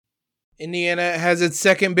Indiana has its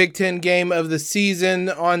second Big Ten game of the season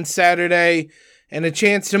on Saturday and a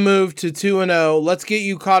chance to move to 2-0. Let's get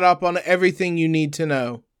you caught up on everything you need to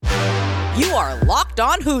know. You are Locked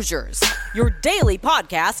On Hoosiers, your daily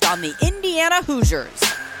podcast on the Indiana Hoosiers.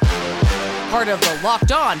 Part of the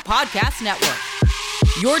Locked On Podcast Network,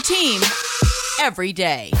 your team every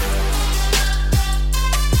day.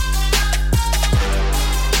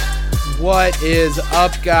 What is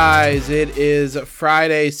up, guys? It is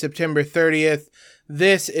Friday, September 30th.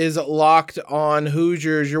 This is Locked On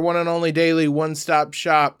Hoosiers, your one and only daily one-stop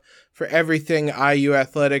shop for everything IU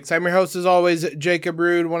athletics. I'm your host, as always, Jacob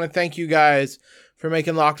Rude. Want to thank you guys for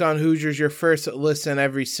making Locked On Hoosiers your first listen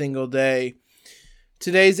every single day.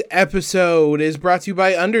 Today's episode is brought to you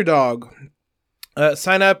by Underdog.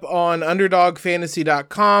 Sign up on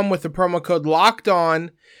UnderdogFantasy.com with the promo code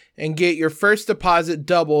LOCKEDON and get your first deposit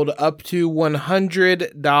doubled up to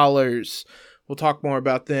 $100. We'll talk more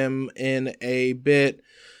about them in a bit.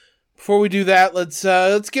 Before we do that, let's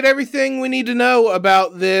get everything we need to know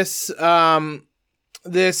about this IU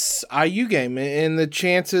game and the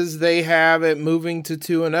chances they have at moving to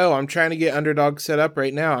 2-0. I'm trying to get Underdog set up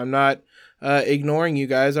right now. I'm not ignoring you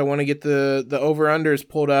guys. I want to get the over-unders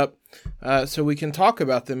pulled up so we can talk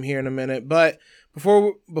about them here in a minute. But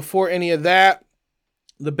before any of that,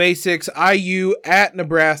 the basics: IU at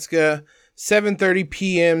Nebraska, 7:30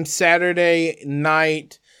 p.m. Saturday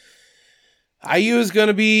night. IU is going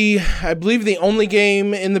to be, I believe, the only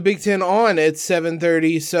game in the Big Ten on at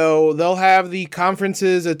 7:30, so they'll have the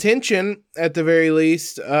conference's attention at the very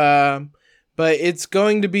least. But it's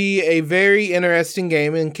going to be a very interesting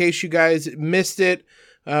game. In case you guys missed it,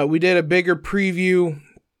 we did a bigger preview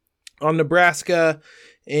on Nebraska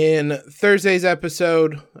in Thursday's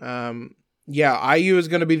episode. IU is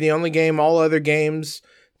going to be the only game. All other games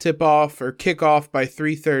tip off or kick off by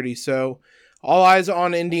 3:30. So all eyes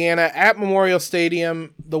on Indiana at Memorial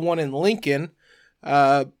Stadium, the one in Lincoln.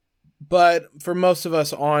 But for most of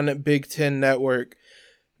us on Big Ten Network,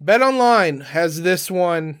 BetOnline has this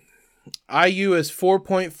one. IU is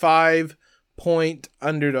 4.5 point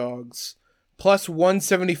underdogs, plus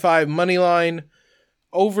 175 money line,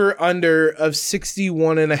 over under of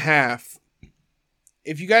 61.5.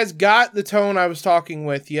 If you guys got the tone I was talking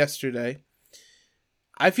with yesterday,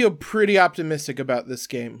 I feel pretty optimistic about this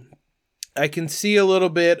game. I can see a little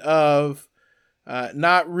bit of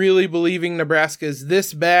not really believing Nebraska is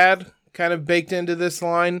this bad kind of baked into this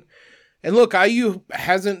line. And look, IU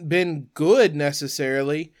hasn't been good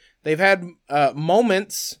necessarily. They've had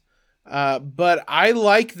moments, but I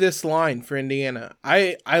like this line for Indiana.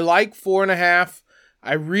 I like 4.5.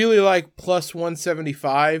 I really like plus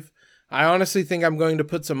 175. I honestly think I'm going to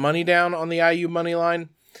put some money down on the IU money line.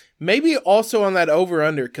 Maybe also on that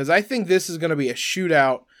over-under, because I think this is going to be a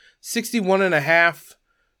shootout.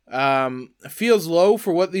 61.5 feels low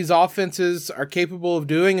for what these offenses are capable of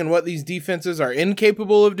doing and what these defenses are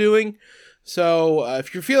incapable of doing. So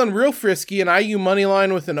if you're feeling real frisky, an IU money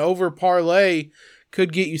line with an over parlay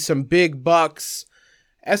could get you some big bucks.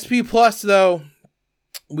 SP Plus, though,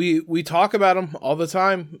 we talk about them all the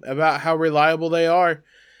time, about how reliable they are.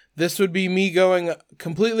 This would be me going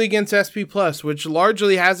completely against SP Plus, which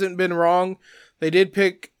largely hasn't been wrong. They did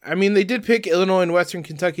pick Illinois and Western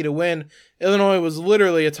Kentucky to win. Illinois was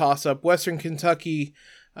literally a toss-up. Western Kentucky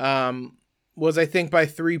was, I think, by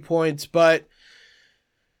 3 points, but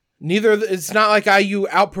it's not like IU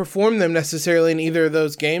outperformed them necessarily in either of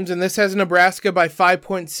those games. And this has Nebraska by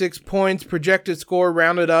 5.6 points, projected score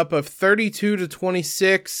rounded up of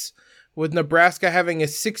 32-26. With Nebraska having a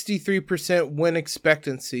 63% win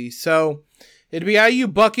expectancy. So it'd be IU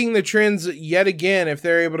bucking the trends yet again if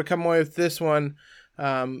they're able to come away with this one.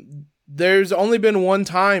 There's only been one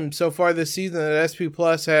time so far this season that SP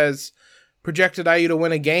Plus has projected IU to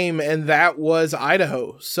win a game, and that was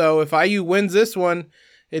Idaho. So if IU wins this one,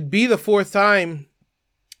 it'd be the fourth time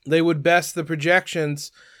they would best the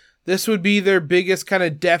projections. This would be their biggest kind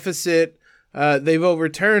of deficit they've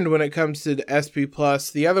overturned when it comes to SP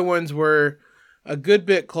Plus. The other ones were a good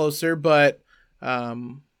bit closer, but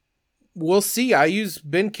we'll see. IU's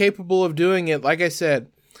been capable of doing it. Like I said,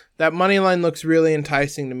 that money line looks really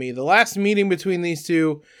enticing to me. The last meeting between these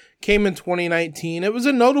two came in 2019. It was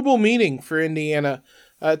a notable meeting for Indiana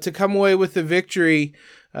to come away with the victory.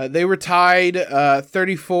 They were tied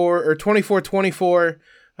 24-24,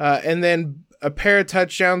 and then a pair of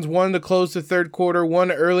touchdowns, one to close the third quarter,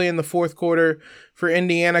 one early in the fourth quarter for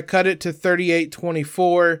Indiana, cut it to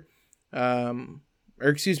 38-24,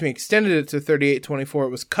 extended it to 38-24.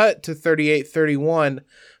 It was cut to 38-31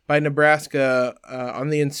 by Nebraska on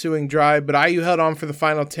the ensuing drive, but IU held on for the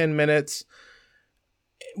final 10 minutes.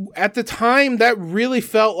 at the time, that really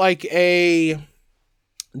felt like a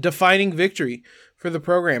defining victory for the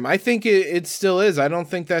program. I think it still is. I don't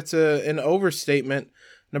think that's an overstatement.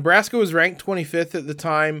 Nebraska was ranked 25th at the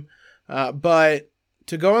time, but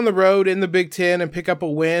to go on the road in the Big Ten and pick up a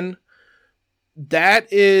win, that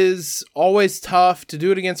is always tough. To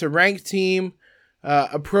do it against a ranked team,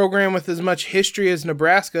 a program with as much history as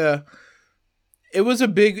Nebraska, it was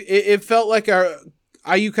it felt like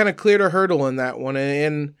IU kind of cleared a hurdle in that one,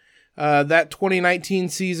 and that 2019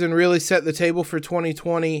 season really set the table for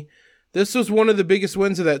 2020. This was one of the biggest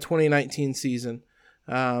wins of that 2019 season,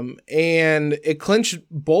 and it clinched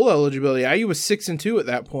bowl eligibility. IU was 6-2 at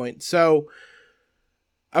that point, so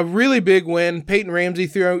a really big win. Peyton Ramsey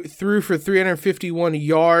threw for 351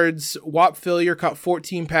 yards. Whop Phillier caught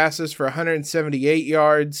 14 passes for 178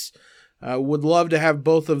 yards. Would love to have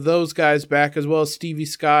both of those guys back, as well as Stevie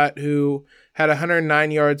Scott, who had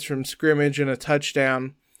 109 yards from scrimmage and a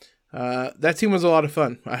touchdown. That team was a lot of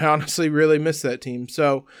fun. I honestly really miss that team.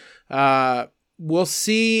 So we'll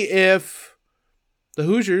see if the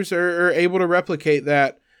Hoosiers are able to replicate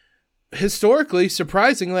that. Historically,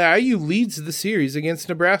 surprisingly, IU leads the series against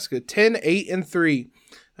Nebraska, 10-8-3.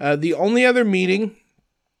 The only other meeting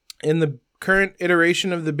in the current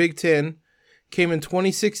iteration of the Big Ten came in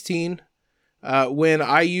 2016 when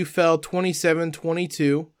IU fell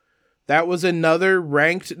 27-22. That was another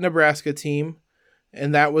ranked Nebraska team,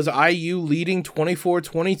 and that was IU leading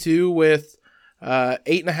 24-22 with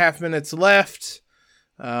 8.5 minutes left,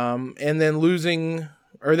 and then losing,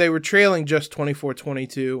 or they were trailing just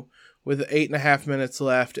 24-22 with 8.5 minutes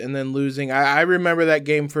left, and then losing. I remember that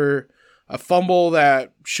game for a fumble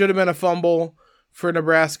that should have been a fumble for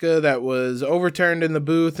Nebraska that was overturned in the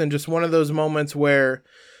booth, and just one of those moments where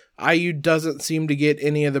IU doesn't seem to get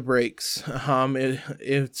any of the breaks.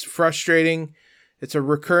 It's frustrating. It's a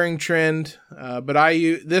recurring trend, but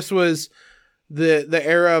IU, this was the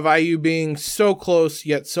era of IU being so close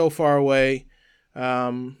yet so far away.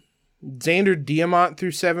 Xander Diamont threw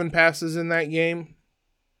 7 passes in that game.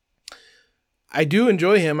 I do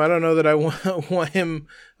enjoy him. I don't know that I want him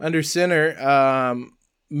under center.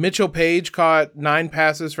 Mitchell Page caught 9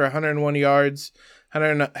 passes for 101 yards,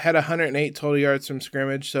 had 108 total yards from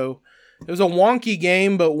scrimmage. So it was a wonky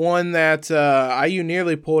game, but one that IU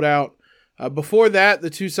nearly pulled out. Before that, the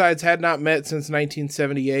two sides had not met since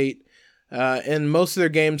 1978, and most of their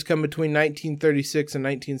games come between 1936 and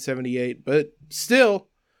 1978. But still,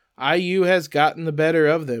 IU has gotten the better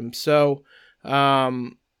of them. So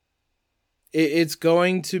it's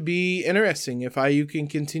going to be interesting if IU can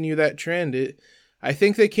continue that trend. I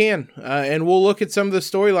think they can, and we'll look at some of the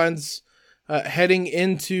storylines heading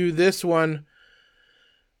into this one.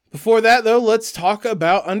 Before that, though, let's talk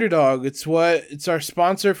about Underdog. It's our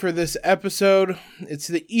sponsor for this episode. It's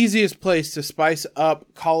the easiest place to spice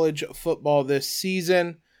up college football this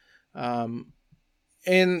season.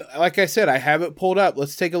 And like I said, I have it pulled up.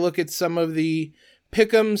 Let's take a look at some of the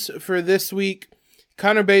pick'ems for this week.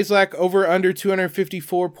 Connor Bazelak over under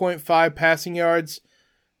 254.5 passing yards.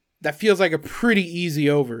 That feels like a pretty easy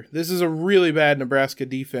over. This is a really bad Nebraska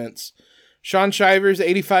defense. Sean Shivers,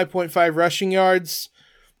 85.5 rushing yards.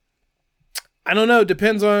 I don't know. It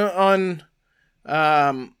depends on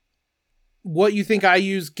what you think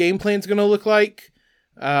IU's game plan is going to look like,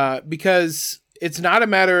 because it's not a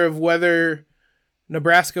matter of whether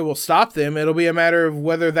Nebraska will stop them. It'll be a matter of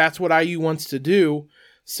whether that's what IU wants to do.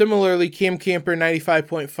 Similarly, Cam Camper,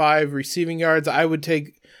 95.5 receiving yards. I would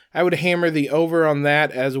hammer the over on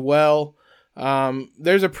that as well.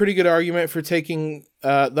 There's a pretty good argument for taking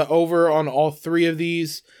the over on all 3 of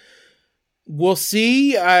these. We'll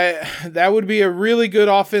see. That would be a really good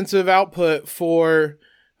offensive output for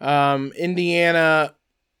Indiana.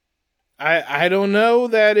 I don't know.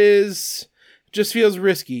 That just feels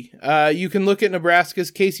risky. You can look at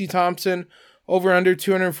Nebraska's Casey Thompson, over under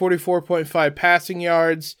 244.5 passing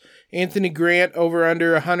yards. Anthony Grant, over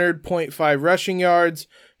under 100.5 rushing yards.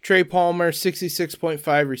 Trey Palmer,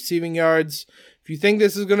 66.5 receiving yards. If you think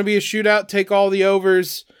this is going to be a shootout, take all the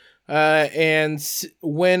overs and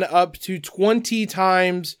win up to 20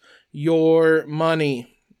 times your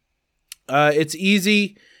money. It's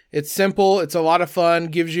easy. It's simple. It's a lot of fun.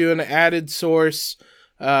 Gives you an added source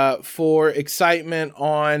for excitement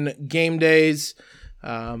on game days.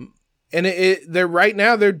 And they're right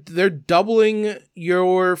now they're doubling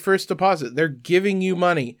your first deposit. They're giving you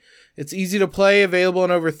money. It's easy to play, available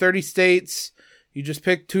in over 30 states. You just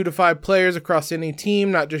pick 2 to 5 players across any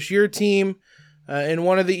team, not just your team. And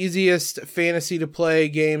one of the easiest fantasy to play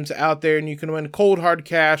games out there, and you can win cold hard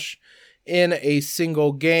cash in a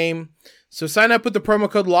single game. So sign up with the promo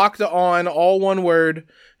code LOCKEDON, all one word,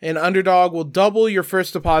 and Underdog will double your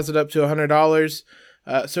first deposit up to $100.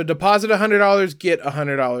 So deposit $100, get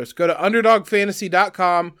 $100. Go to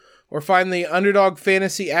UnderdogFantasy.com or find the Underdog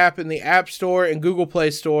Fantasy app in the App Store and Google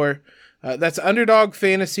Play Store. That's Underdog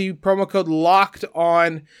Fantasy, promo code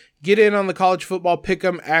LOCKEDON. Get in on the college football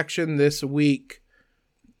pick'em action this week.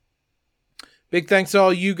 Big thanks to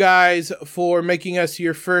all you guys for making us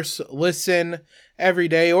your first listen every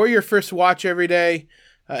day or your first watch every day.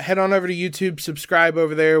 Head on over to YouTube, subscribe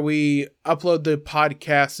over there. We upload the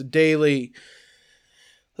podcast daily.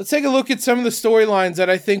 Let's take a look at some of the storylines that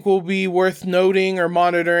I think will be worth noting or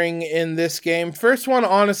monitoring in this game. First one,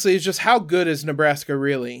 honestly, is just how good is Nebraska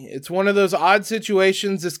really? It's one of those odd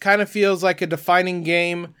situations. This kind of feels like a defining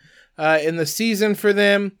game in the season for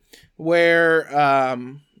them where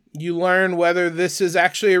you learn whether this is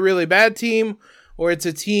actually a really bad team or it's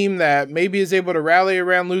a team that maybe is able to rally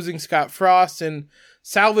around losing Scott Frost and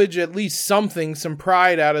salvage at least something, some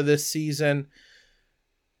pride out of this season.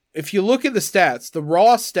 If you look at the stats, the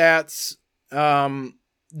raw stats,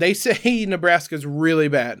 they say Nebraska's really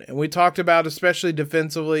bad. And we talked about, especially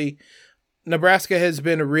defensively, Nebraska has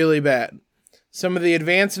been really bad. Some of the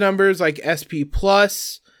advanced numbers like SP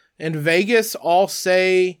Plus and Vegas all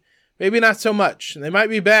say maybe not so much. They might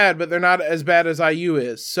be bad, but they're not as bad as IU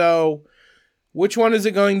is. So which one is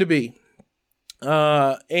it going to be?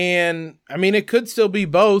 And I mean, it could still be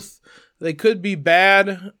both. They could be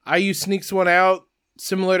bad. IU sneaks one out,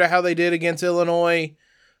 similar to how they did against Illinois,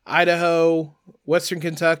 Idaho, Western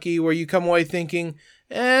Kentucky, where you come away thinking,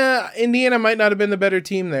 Indiana might not have been the better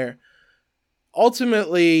team there.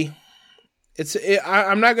 Ultimately,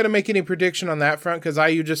 I'm not going to make any prediction on that front because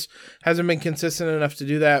IU just hasn't been consistent enough to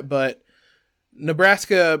do that. But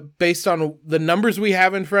Nebraska, based on the numbers we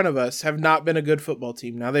have in front of us, have not been a good football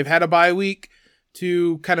team. Now, they've had a bye week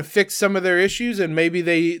to kind of fix some of their issues, and maybe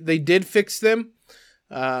they did fix them.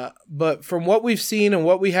 But from what we've seen and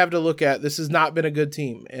what we have to look at, this has not been a good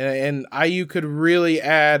team. And IU could really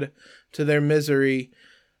add to their misery.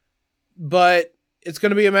 But it's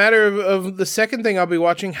going to be a matter of the second thing I'll be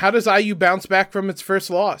watching. How does IU bounce back from its first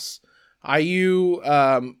loss? IU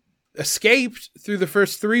escaped through the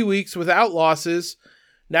first 3 weeks without losses.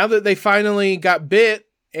 Now that they finally got bit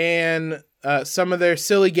and some of their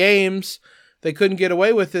silly games they couldn't get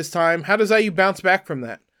away with this time, how does IU bounce back from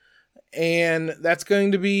that? And that's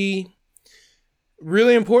going to be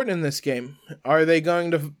really important in this game. Are they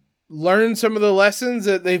going to learn some of the lessons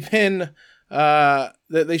that they've been that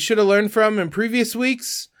they should have learned from in previous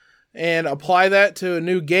weeks and apply that to a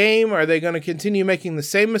new game? Are they going to continue making the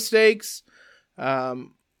same mistakes?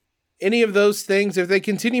 Any of those things, if they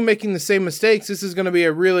continue making the same mistakes, this is going to be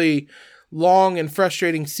a really long and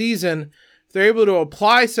frustrating season. If they're able to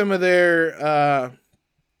apply some of their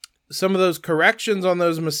some of those corrections on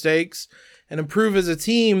those mistakes and improve as a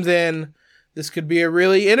team, then this could be a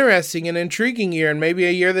really interesting and intriguing year and maybe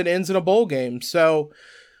a year that ends in a bowl game. So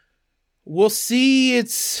we'll see.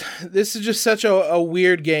 This is just such a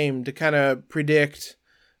weird game to kind of predict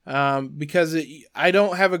because I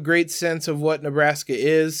don't have a great sense of what Nebraska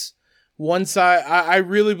is. One side, I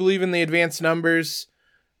really believe in the advanced numbers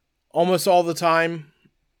almost all the time,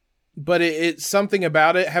 but it's something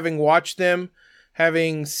about it, having watched them,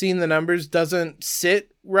 having seen the numbers, doesn't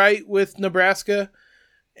sit right with Nebraska.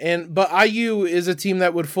 But IU is a team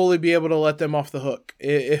that would fully be able to let them off the hook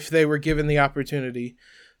if they were given the opportunity.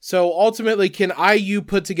 So ultimately, can IU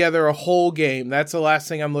put together a whole game? That's the last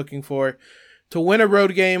thing I'm looking for. To win a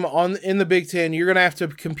road game in the Big Ten, you're going to have to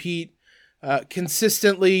compete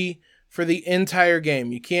consistently for the entire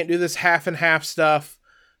game. You can't do this half and half stuff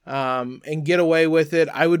and get away with it.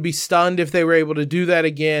 I would be stunned if they were able to do that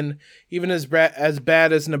again, even as bad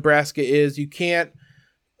as Nebraska is. You can't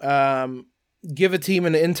give a team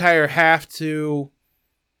an entire half to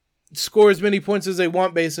score as many points as they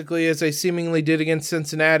want, basically, as they seemingly did against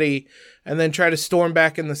Cincinnati, and then try to storm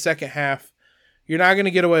back in the second half. You're not going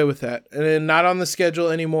to get away with that, and not on the schedule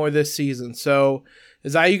anymore this season. So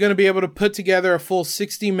is IU going to be able to put together a full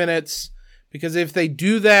 60 minutes? Because if they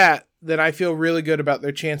do that, then I feel really good about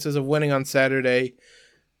their chances of winning on Saturday.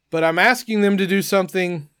 But I'm asking them to do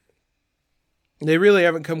something they really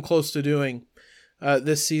haven't come close to doing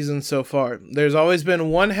this season so far. There's always been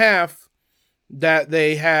one half that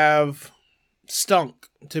they have stunk,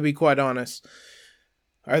 to be quite honest.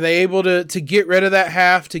 Are they able to get rid of that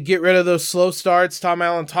half, to get rid of those slow starts? Tom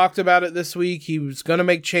Allen talked about it this week. He was going to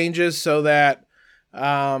make changes so that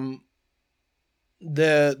the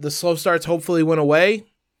slow starts hopefully went away.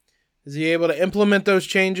 Is he able to implement those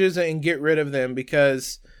changes and get rid of them?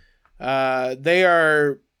 Because they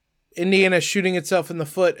are Indiana shooting itself in the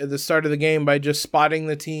foot at the start of the game by just spotting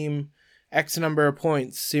the team X number of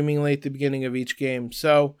points, seemingly at the beginning of each game.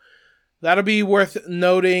 So that'll be worth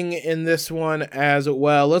noting in this one as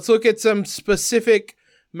well. Let's look at some specific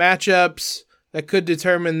matchups that could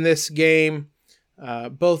determine this game,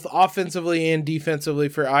 both offensively and defensively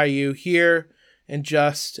for IU here in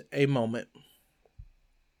just a moment.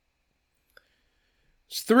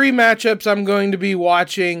 There's 3 matchups I'm going to be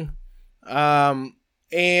watching,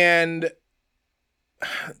 and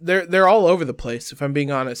they're all over the place, if I'm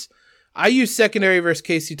being honest. IU secondary versus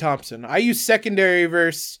Casey Thompson. IU secondary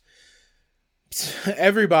versus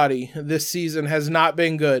everybody this season has not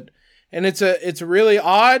been good. And it's really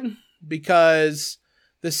odd because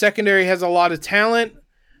the secondary has a lot of talent.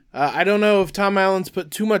 I don't know if Tom Allen's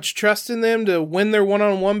put too much trust in them to win their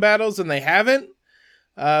one-on-one battles, and they haven't.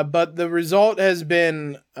 But the result has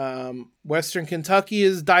been Western Kentucky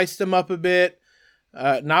has diced them up a bit.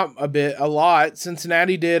 Not a bit, a lot.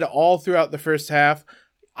 Cincinnati did all throughout the first half.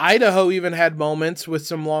 Idaho even had moments with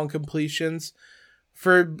some long completions.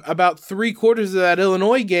 For about 3/4 of that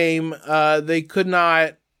Illinois game, they could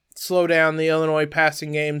not slow down the Illinois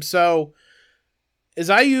passing game. So is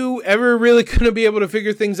IU ever really going to be able to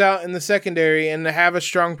figure things out in the secondary and have a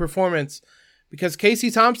strong performance? Because Casey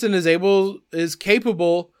Thompson is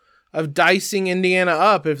capable of dicing Indiana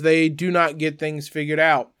up if they do not get things figured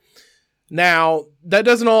out. Now, that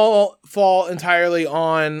doesn't all fall entirely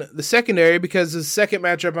on the secondary, because the second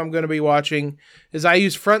matchup I'm going to be watching is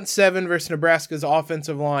IU's front 7 versus Nebraska's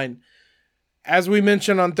offensive line. As we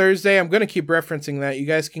mentioned on Thursday, I'm going to keep referencing that. You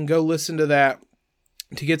guys can go listen to that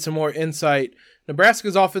to get some more insight.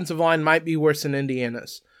 Nebraska's offensive line might be worse than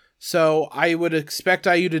Indiana's. So I would expect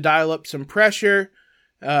IU to dial up some pressure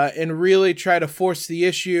and really try to force the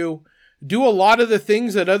issue. Do a lot of the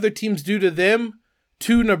things that other teams do to them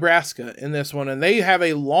to Nebraska in this one. And they have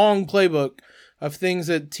a long playbook of things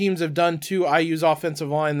that teams have done to IU's offensive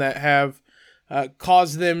line that have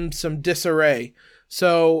caused them some disarray.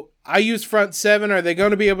 So IU's front 7, are they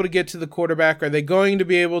going to be able to get to the quarterback? Are they going to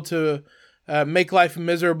be able to make life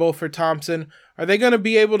miserable for Thompson? Are they going to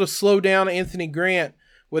be able to slow down Anthony Grant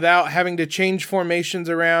without having to change formations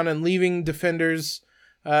around and leaving defenders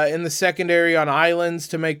in the secondary on islands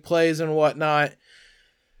to make plays and whatnot?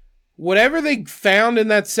 Whatever they found in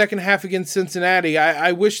that second half against Cincinnati,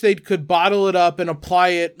 I wish they could bottle it up and apply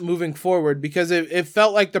it moving forward, because it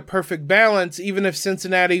felt like the perfect balance, even if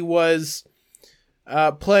Cincinnati was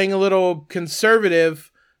playing a little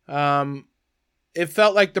conservative. It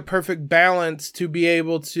felt like the perfect balance to be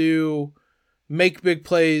able to make big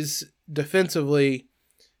plays defensively.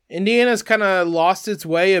 Indiana's kind of lost its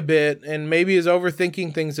way a bit and maybe is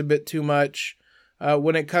overthinking things a bit too much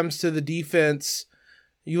when it comes to the defense.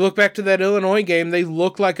 You look back to that Illinois game, they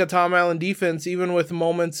look like a Tom Allen defense, even with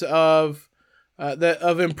moments of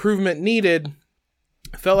improvement needed.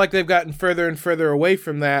 Felt like they've gotten further and further away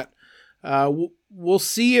from that. We'll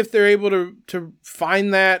see if they're able to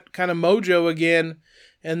find that kind of mojo again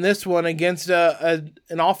in this one against an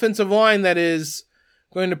offensive line that is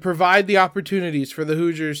going to provide the opportunities for the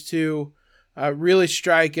Hoosiers to really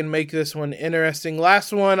strike and make this one interesting.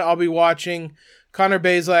 Last one I'll be watching, Connor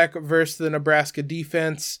Bazelak versus the Nebraska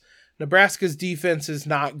defense. Nebraska's defense is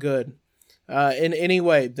not good in any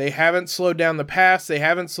way. They haven't slowed down the pass. They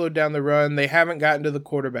haven't slowed down the run. They haven't gotten to the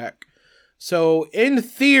quarterback. So in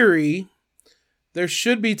theory, there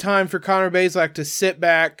should be time for Connor Bazelak to sit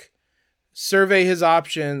back, survey his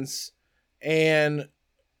options, and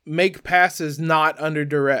make passes not under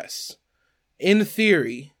duress. In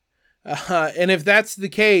theory. And if that's the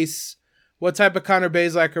case, what type of Connor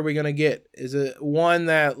Bazelak are we going to get? Is it one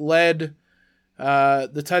that led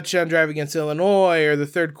the touchdown drive against Illinois or the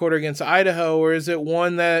third quarter against Idaho? Or is it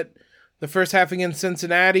one that the first half against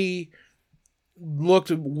Cincinnati looked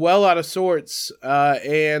well out of sorts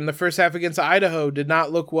and the first half against Idaho did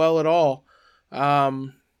not look well at all?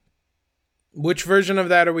 Which version of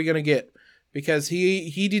that are we going to get? Because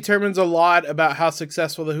he determines a lot about how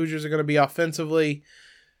successful the Hoosiers are going to be offensively.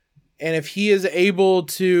 And if he is able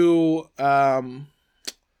to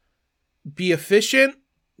be efficient,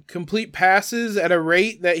 complete passes at a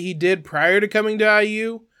rate that he did prior to coming to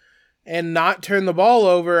IU, and not turn the ball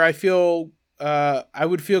over, I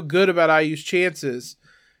would feel good about IU's chances.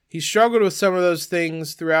 He struggled with some of those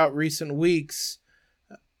things throughout recent weeks.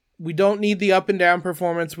 We don't need the up and down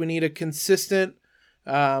performance. We need a consistent,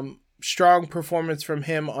 strong performance from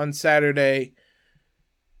him on Saturday.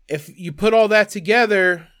 If you put all that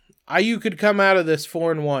together, IU could come out of this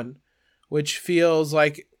 4-1, which feels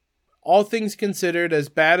like, all things considered, as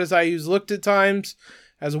bad as IU's looked at times,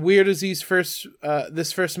 as weird as this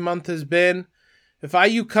first month has been, If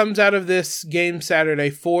IU comes out of this game Saturday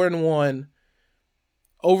 4-1,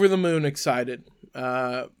 over the moon excited.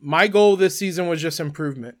 My goal this season was just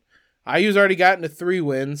improvement. IU's already gotten to 3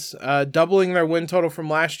 wins. Doubling their win total from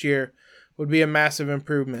last year would be a massive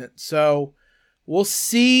improvement. So we'll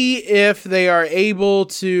see if they are able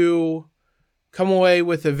to come away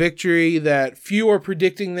with a victory that few are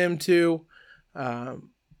predicting them to.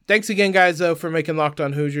 Thanks again, guys, though, for making Locked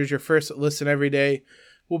On Hoosiers your first listen every day.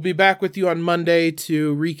 We'll be back with you on Monday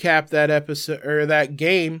to recap that episode or that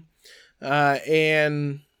game,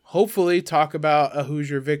 and hopefully talk about a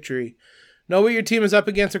Hoosier victory. Know what your team is up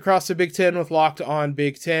against across the Big Ten with Locked On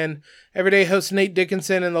Big Ten. Everyday host Nate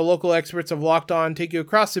Dickinson and the local experts of Locked On take you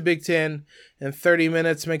across the Big Ten in 30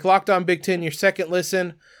 minutes. Make Locked On Big Ten your second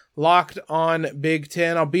listen. Locked On Big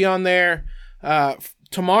Ten. I'll be on there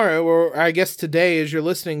tomorrow, or I guess today as you're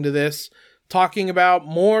listening to this, talking about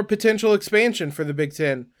more potential expansion for the Big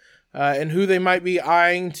Ten and who they might be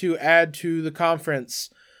eyeing to add to the conference.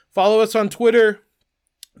 Follow us on Twitter.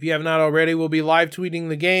 If you have not already, we'll be live tweeting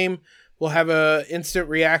the game. We'll have an instant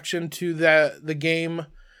reaction to the game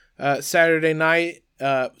Saturday night.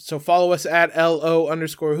 So follow us at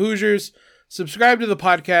LO_Hoosiers. Subscribe to the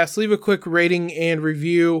podcast. Leave a quick rating and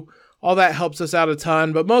review. All that helps us out a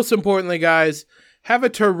ton. But most importantly, guys, have a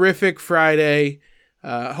terrific Friday.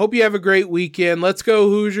 Hope you have a great weekend. Let's go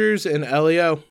Hoosiers and LEO.